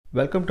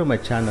Welcome to my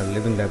channel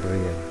Living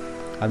Librarian.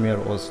 I'm your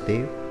host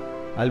Dave.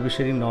 I'll be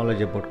sharing knowledge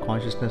about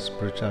consciousness,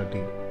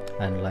 spirituality,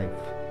 and life.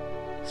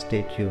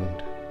 Stay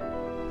tuned.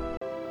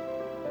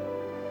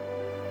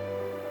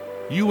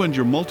 You and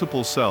Your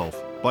Multiple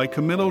Self by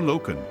Camillo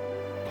Loken.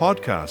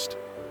 Podcast.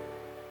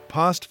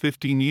 Past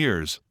 15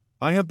 years,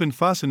 I have been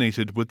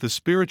fascinated with the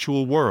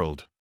spiritual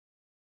world.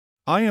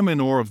 I am in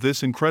awe of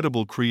this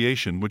incredible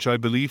creation which I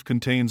believe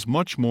contains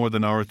much more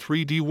than our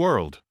 3D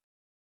world.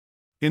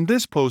 In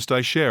this post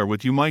I share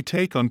with you my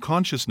take on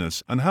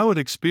consciousness and how it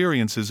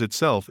experiences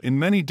itself in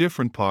many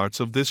different parts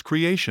of this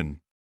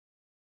creation.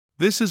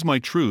 This is my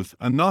truth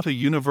and not a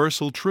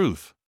universal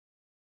truth.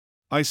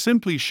 I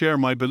simply share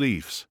my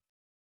beliefs.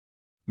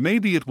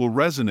 Maybe it will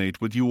resonate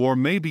with you or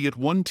maybe it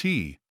won't.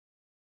 We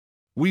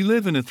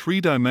live in a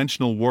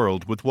three-dimensional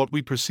world with what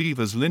we perceive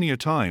as linear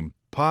time,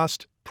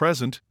 past,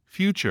 present,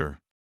 future.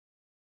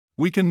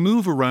 We can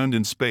move around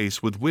in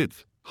space with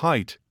width,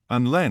 height,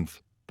 and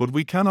length, but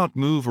we cannot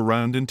move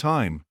around in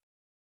time.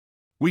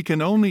 We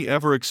can only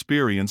ever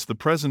experience the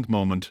present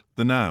moment,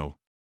 the now.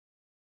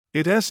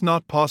 It is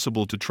not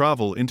possible to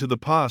travel into the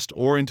past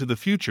or into the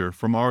future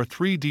from our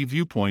 3D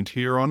viewpoint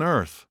here on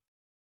Earth.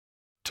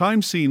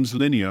 Time seems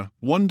linear,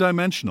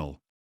 one-dimensional.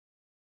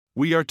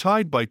 We are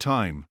tied by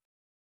time.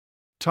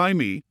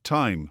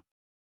 Time.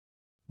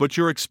 But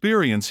your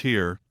experience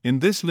here, in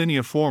this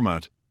linear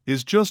format,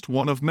 is just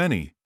one of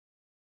many.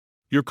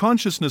 Your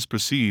consciousness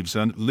perceives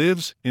and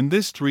lives in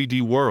this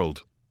 3D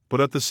world,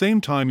 but at the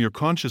same time your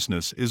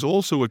consciousness is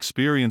also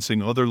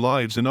experiencing other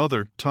lives in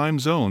other time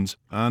zones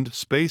and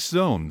space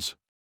zones.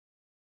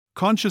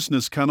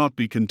 Consciousness cannot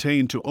be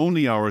contained to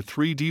only our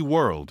 3D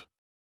world.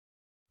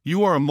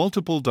 You are a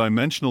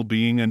multiple-dimensional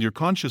being and your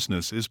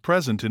consciousness is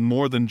present in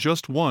more than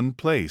just one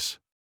place.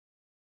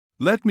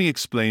 Let me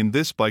explain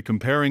this by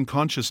comparing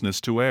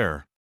consciousness to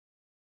air.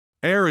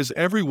 Air is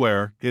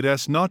everywhere, it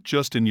is not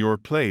just in your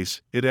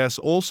place, it is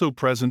also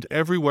present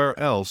everywhere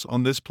else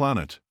on this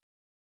planet.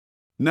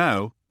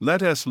 Now,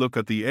 let us look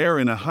at the air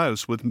in a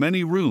house with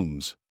many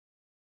rooms.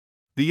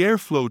 The air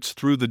floats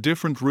through the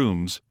different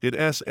rooms, it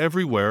is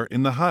everywhere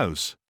in the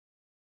house.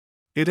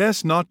 It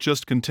is not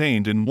just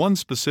contained in one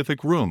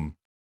specific room.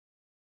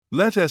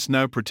 Let us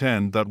now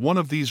pretend that one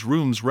of these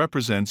rooms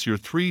represents your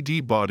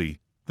 3D body,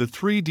 the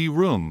 3D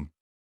room.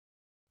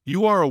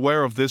 You are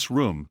aware of this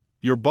room,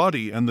 your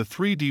body and the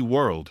 3D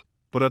world,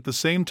 but at the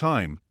same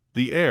time,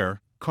 the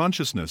air,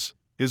 consciousness,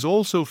 is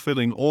also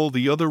filling all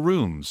the other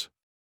rooms.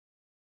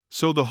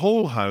 So the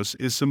whole house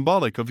is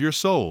symbolic of your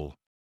soul.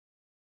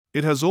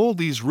 It has all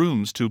these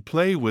rooms to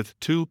play with,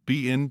 to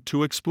be in,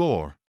 to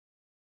explore.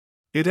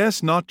 It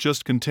is not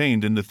just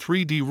contained in the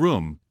 3D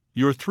room,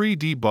 your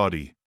 3D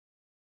body.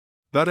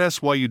 That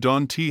is why you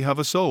don't have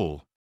a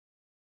soul.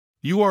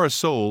 You are a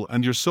soul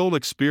and your soul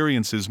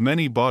experiences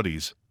many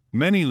bodies,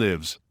 many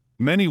lives,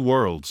 many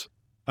worlds,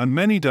 and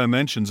many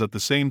dimensions at the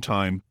same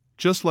time,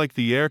 just like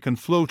the air can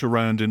float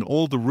around in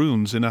all the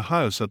rooms in a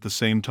house at the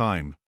same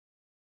time.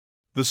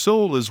 The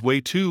soul is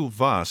way too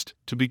vast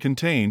to be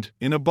contained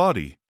in a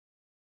body.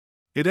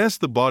 It is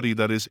the body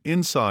that is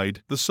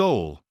inside the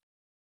soul.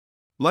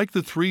 Like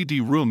the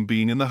 3D room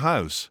being in the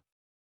house.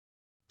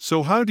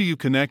 So how do you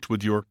connect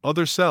with your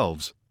other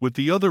selves, with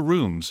the other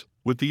rooms,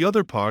 with the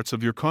other parts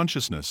of your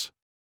consciousness?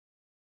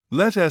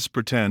 Let us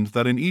pretend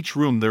that in each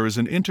room there is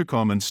an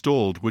intercom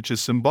installed which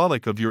is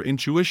symbolic of your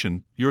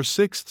intuition, your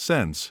sixth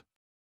sense.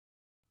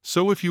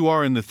 So if you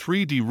are in the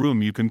 3D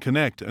room you can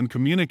connect and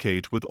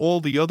communicate with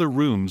all the other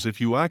rooms if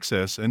you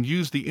access and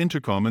use the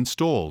intercom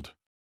installed.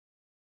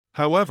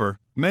 However,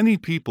 many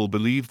people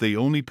believe they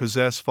only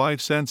possess 5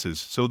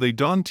 senses so they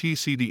don't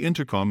see the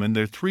intercom in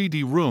their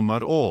 3D room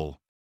at all.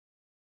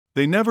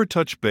 They never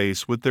touch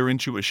base with their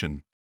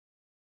intuition.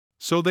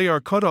 So they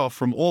are cut off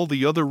from all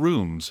the other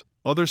rooms,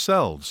 other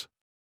selves.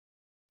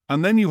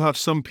 And then you have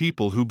some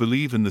people who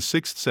believe in the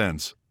sixth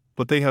sense,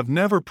 but they have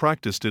never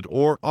practiced it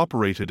or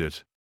operated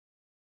it.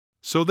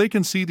 So they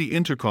can see the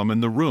intercom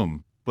in the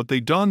room, but they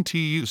don't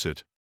use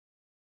it.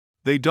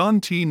 They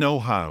don't know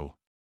how.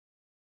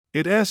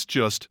 It is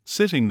just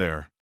sitting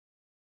there.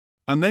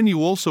 And then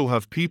you also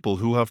have people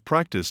who have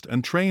practiced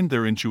and trained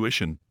their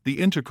intuition, the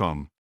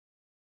intercom.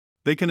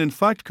 They can in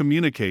fact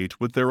communicate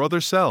with their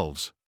other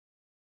selves.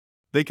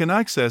 They can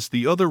access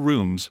the other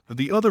rooms,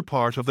 the other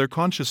part of their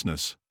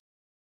consciousness.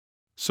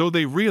 So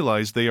they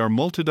realize they are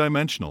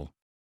multidimensional.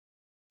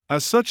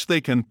 As such,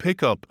 they can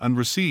pick up and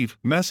receive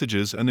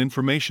messages and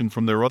information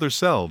from their other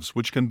selves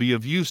which can be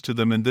of use to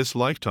them in this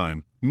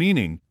lifetime,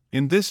 meaning,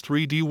 in this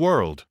 3D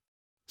world.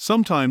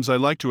 Sometimes I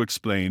like to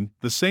explain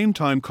the same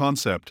time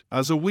concept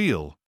as a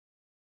wheel.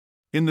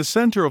 In the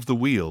center of the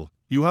wheel,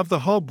 you have the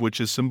hub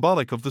which is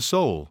symbolic of the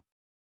soul.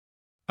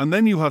 And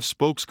then you have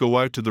spokes go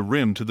out to the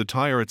rim to the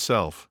tire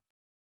itself.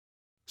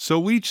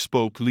 So each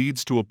spoke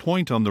leads to a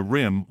point on the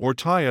rim or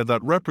tire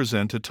that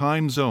represent a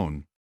time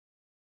zone.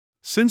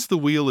 Since the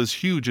wheel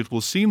is huge it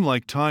will seem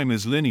like time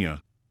is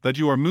linear, that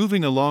you are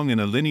moving along in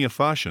a linear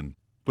fashion,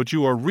 but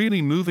you are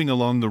really moving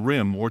along the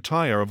rim or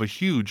tire of a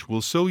huge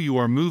wheel so you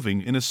are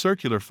moving in a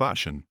circular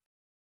fashion.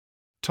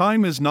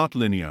 Time is not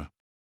linear.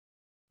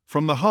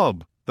 From the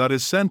hub, that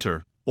is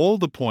center, all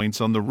the points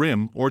on the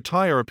rim or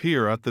tire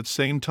appear at the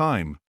same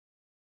time.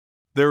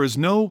 There is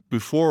no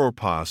before or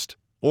past,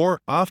 or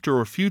after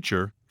or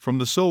future, from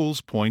the soul's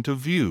point of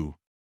view.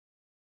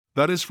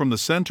 That is from the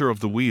center of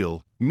the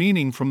wheel,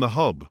 meaning from the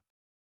hub.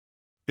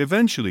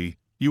 Eventually,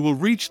 you will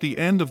reach the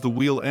end of the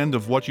wheel, end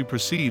of what you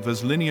perceive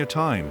as linear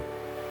time.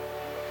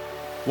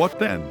 What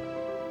then?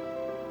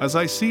 As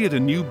I see it, a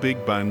new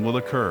Big Bang will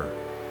occur.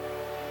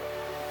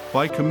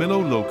 By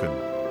Camillo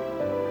Loken.